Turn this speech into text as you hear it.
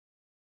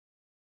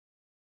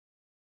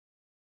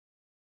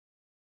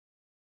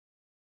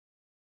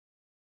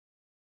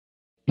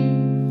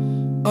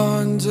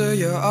Under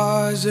your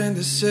eyes in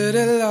the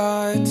city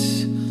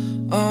lights,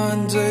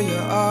 under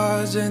your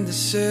eyes in the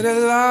city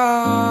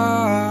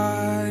lights.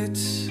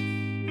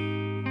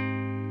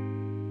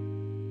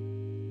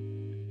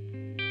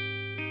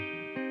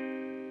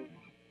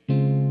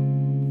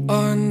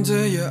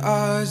 Under your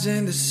eyes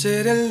in the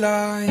city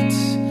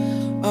lights,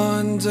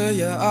 under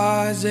your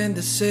eyes in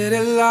the city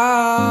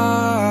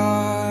lights.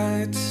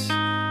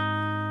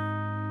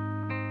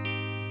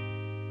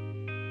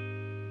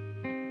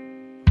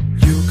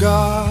 You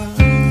got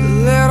a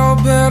little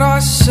bit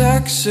of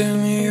sex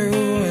in you,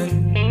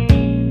 and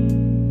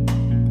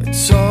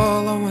it's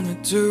all I wanna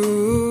do.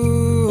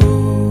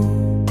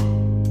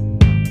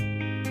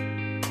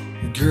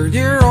 Girl,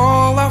 you're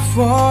all I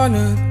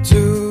wanna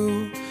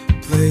do,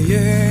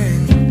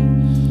 playing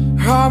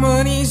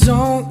harmonies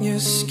on your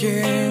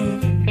skin.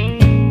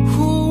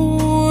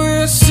 Ooh,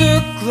 you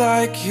silk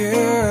like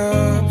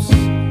hips,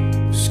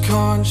 those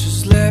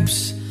conscious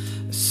lips,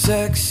 as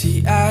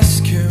sexy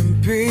as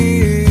can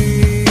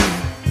be.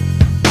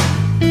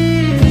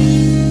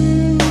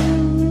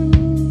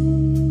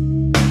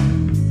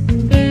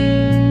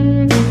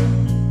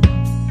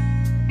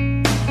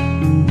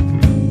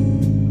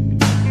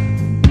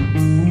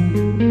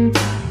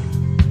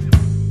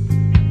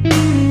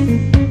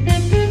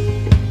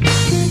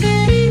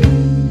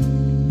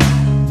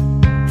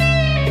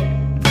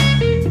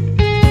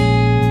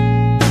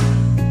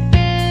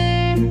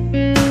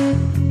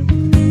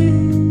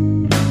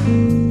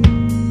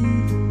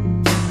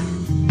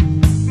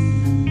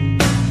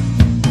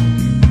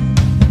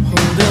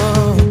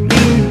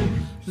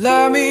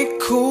 Let me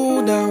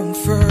cool down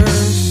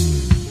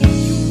first.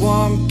 Your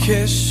warm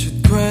kiss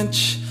should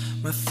quench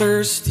my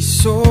thirsty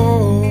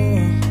soul.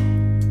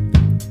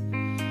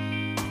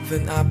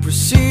 Then I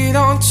proceed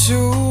on to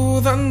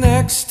the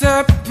next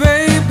step,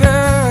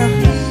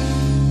 baby.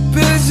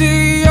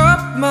 Busy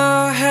up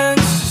my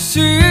hands to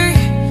see,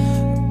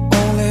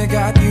 only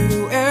got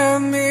you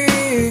and me.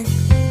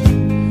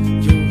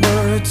 Your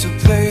words are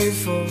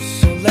playful,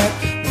 so let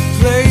me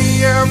play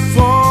it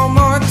one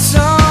more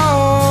time.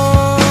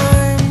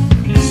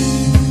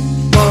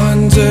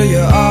 Under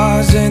your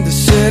eyes in the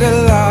city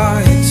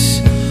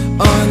lights,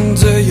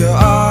 under your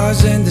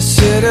eyes in the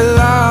city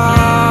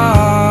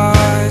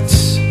lights.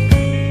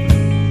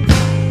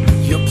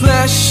 Your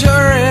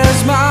pleasure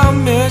is my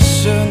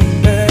mission,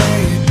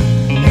 babe.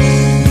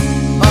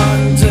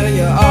 Under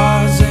your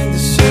eyes in the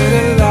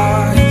city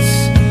lights,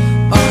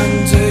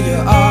 under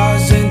your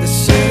eyes in the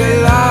city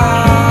lights.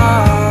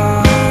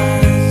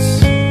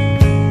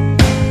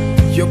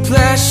 Your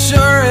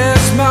pleasure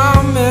is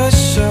my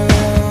mission.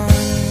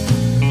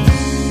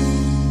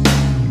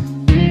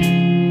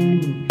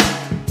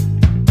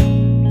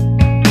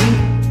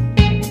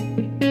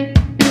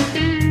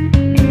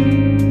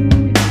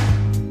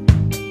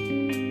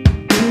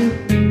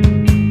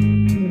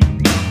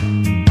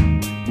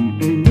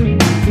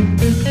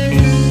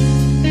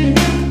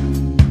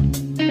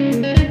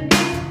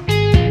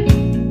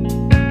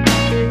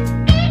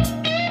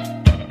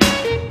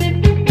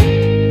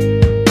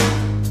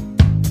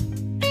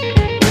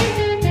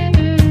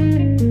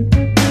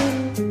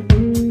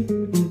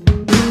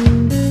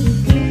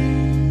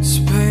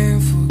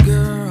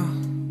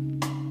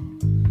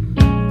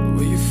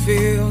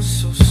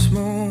 So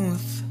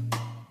smooth,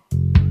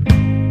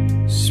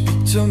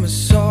 speak to me.